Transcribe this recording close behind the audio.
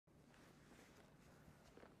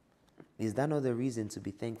Is that not the reason to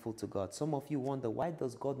be thankful to God? Some of you wonder, why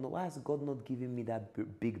has God not given me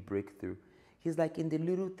that big breakthrough? He's like, in the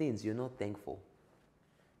little things, you're not thankful.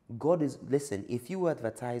 Listen, if you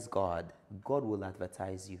advertise God, God will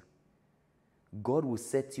advertise you. God will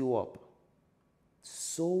set you up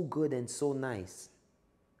so good and so nice.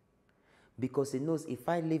 Because He knows if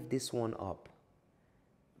I leave this one up,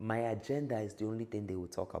 my agenda is the only thing they will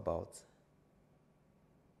talk about.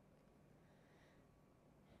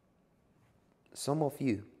 Some of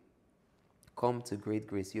you come to Great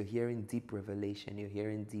Grace, you're hearing deep revelation, you're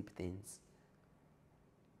hearing deep things.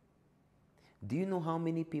 Do you know how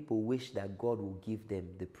many people wish that God will give them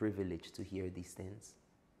the privilege to hear these things?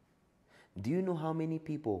 Do you know how many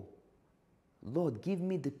people, Lord, give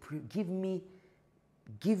me the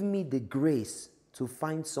grace to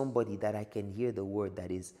find somebody that I can hear the word that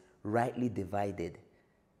is rightly divided?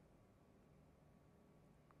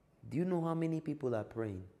 Do you know how many people are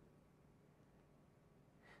praying?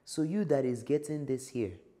 So you that is getting this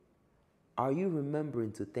here, are you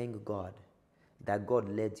remembering to thank God that God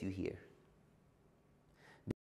led you here?